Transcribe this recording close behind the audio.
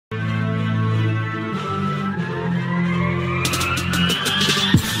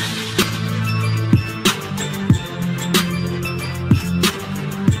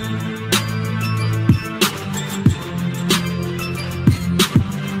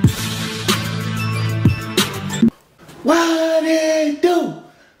What it do?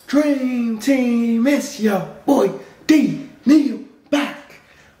 Dream Team, it's your boy Neal back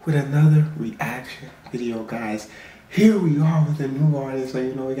with another reaction video, guys. Here we are with a new artist, so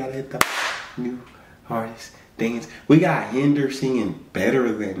you know we gotta hit the new artist dance. We got Hinder singing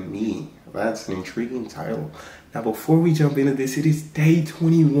Better Than Me. That's an intriguing title. Now, before we jump into this, it is day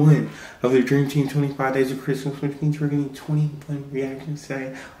 21 of the Dream Team 25 Days of Christmas, which means we're getting 21 reactions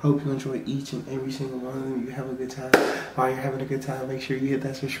today. I hope you enjoy each and every single one of them. You have a good time. While you're having a good time, make sure you hit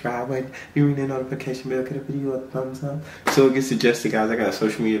that subscribe button. You ring the notification bell, get a video a thumbs up so it gets suggested, guys. I got a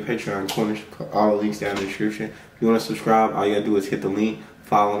social media, Patreon, corners, all the links down in the description. If you want to subscribe, all you gotta do is hit the link,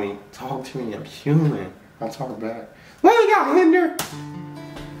 follow me, talk to me. I'm human. I'll talk back. What we got, Hinder?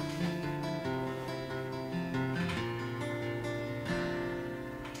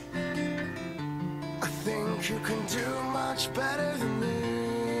 You can do much better than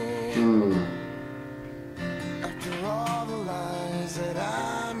me. After all the lies that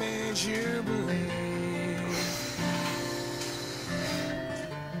I made you believe,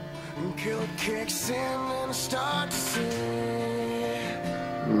 and guilt kicks in and I start to see the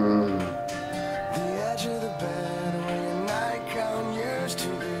edge of the bed where your nightgown used to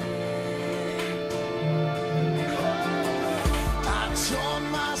be. I told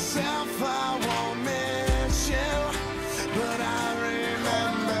myself I won't miss you, but I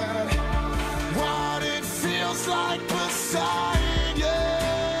remembered what it feels like beside you.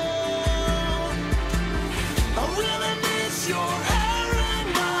 I really miss your hair in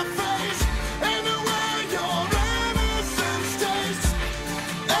my face and the way your innocence tastes.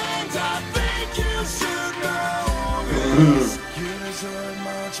 And I think you should know this. You deserve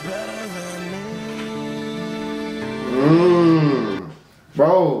much better than me.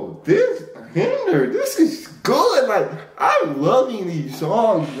 Bro, this Hinder, this is good. Like, I'm loving these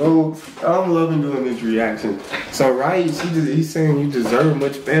songs, bro. I'm loving doing this reaction. So, right, he's saying you deserve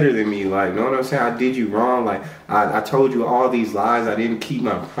much better than me. Like, know what I'm saying? I did you wrong. Like, I told you all these lies. I didn't keep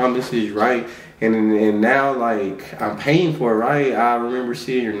my promises, right? And now, like, I'm paying for it, right? I remember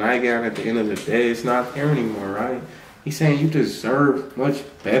seeing your nightgown at the end of the day. It's not there anymore, right? He's saying you deserve much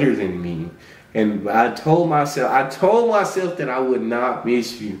better than me. And I told myself that I would not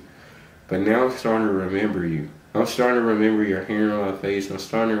miss you. But now I'm starting to remember you. I'm starting to remember your hair on my face. I'm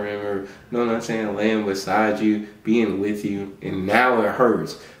starting to remember, you know what I'm saying, laying beside you, being with you, and now it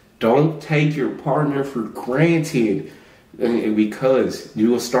hurts. Don't take your partner for granted, because you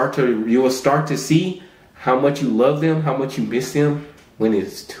will start to see how much you love them, how much you miss them when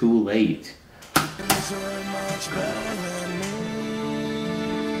it's too late.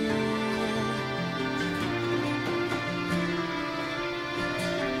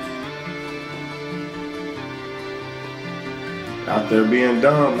 Out there being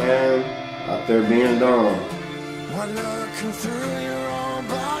dumb, man. Out there being dumb. When looking through your own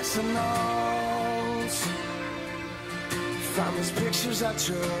box of notes, found these pictures I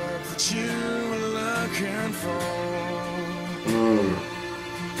took that you were looking for.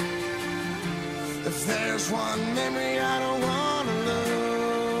 If there's one memory I don't want to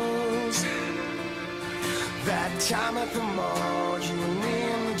lose, that time at the mall, you and me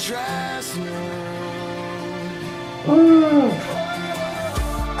in the dressing room.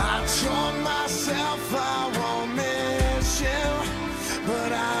 I told myself I won't miss you,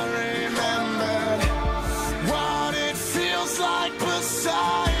 but I remembered what it feels like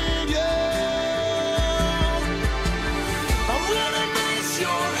beside you. I really miss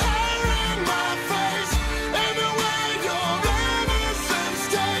your hair in my face and the way your innocence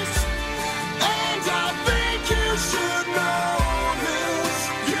tastes. And I think you should know this.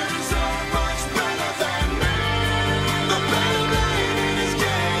 You deserve much better than me. The better lane is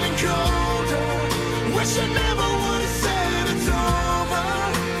getting colder. Wish I never would have said it's over.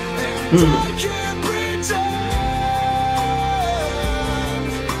 And I can't pretend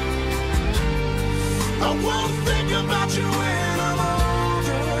I won't think about you when I'm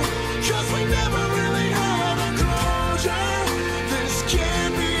older, 'cause we never really had a closure. This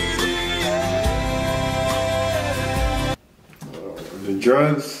can't be the end. The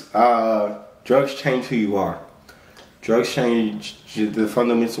drugs change who you are. Drugs change the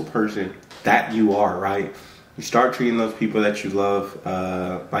fundamental person that you are, right? You start treating those people that you love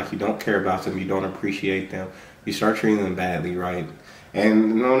like you don't care about them, you don't appreciate them. You start treating them badly, right?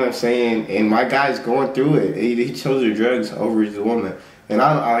 And you know what I'm saying? And my guy's going through it. He chose the drugs over his woman. And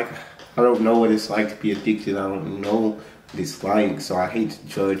I don't know what it's like to be addicted. I don't know what it's like. So I hate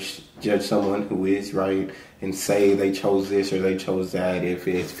to judge someone who is, right, and say they chose this or they chose that if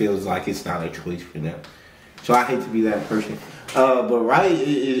it feels like it's not a choice for them. So I hate to be that person. But right,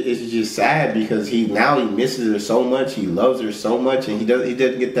 it's just sad because he misses her so much, he loves her so much, and he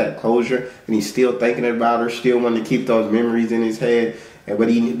doesn't get that closure, and he's still thinking about her, still wanting to keep those memories in his head. But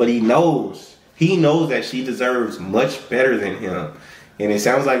he knows that she deserves much better than him, and it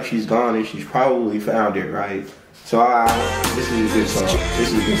sounds like she's gone, and she's probably found it, right? So this is a good song.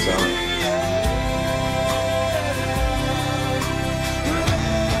 This is a good song.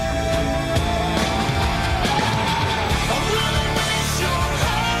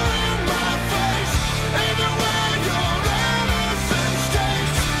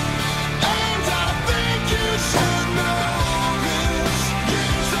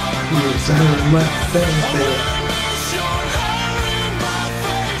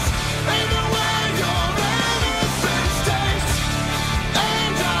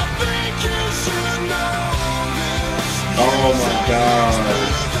 Oh my God,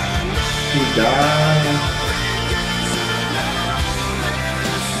 he died.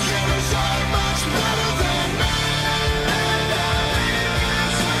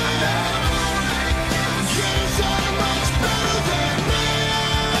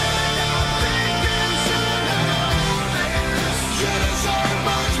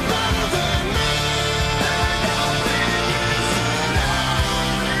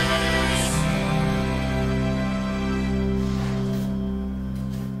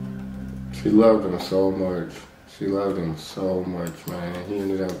 She loved him so much. She loved him so much, man. He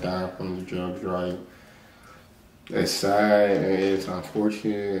ended up dying from the drugs, right? It's sad and it's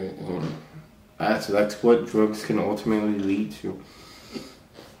unfortunate, and that's what drugs can ultimately lead to.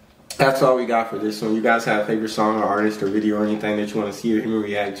 That's all we got for this one. You guys have a favorite song or artist or video or anything that you want to see or hear me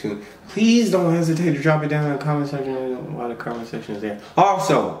react to, please don't hesitate to drop it down in the comment section. A lot of comment sections there.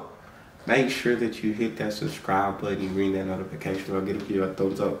 Also, make sure that you hit that subscribe button, ring that notification, or get a video a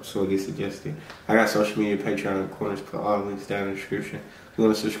thumbs up so it gets suggested. I got social media, Patreon in the corners, put all the links down in the description. If you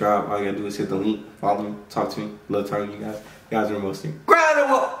want to subscribe, all you gotta do is hit the link, follow me, talk to me. Love talking to you guys. You guys are the most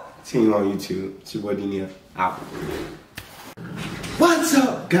incredible team on YouTube. It's your boy Neal. Out. What's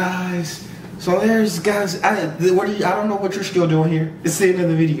up, guys? So there's guys. I don't know what you're still doing here. It's the end of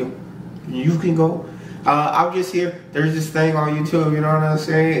the video. You can go. I'm just here. There's this thing on YouTube, you know what I'm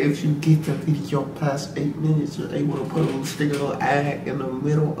saying? If you get the video past 8 minutes, you're able to put a stick a little ad in the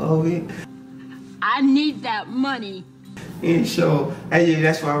middle of it. I need that money. And so, hey, yeah,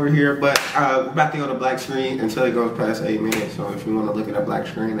 that's why we're here. But we're about to go to black screen until it goes past 8 minutes. So if you want to look at a black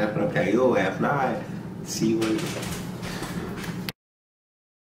screen, that's okay. If not, see you later.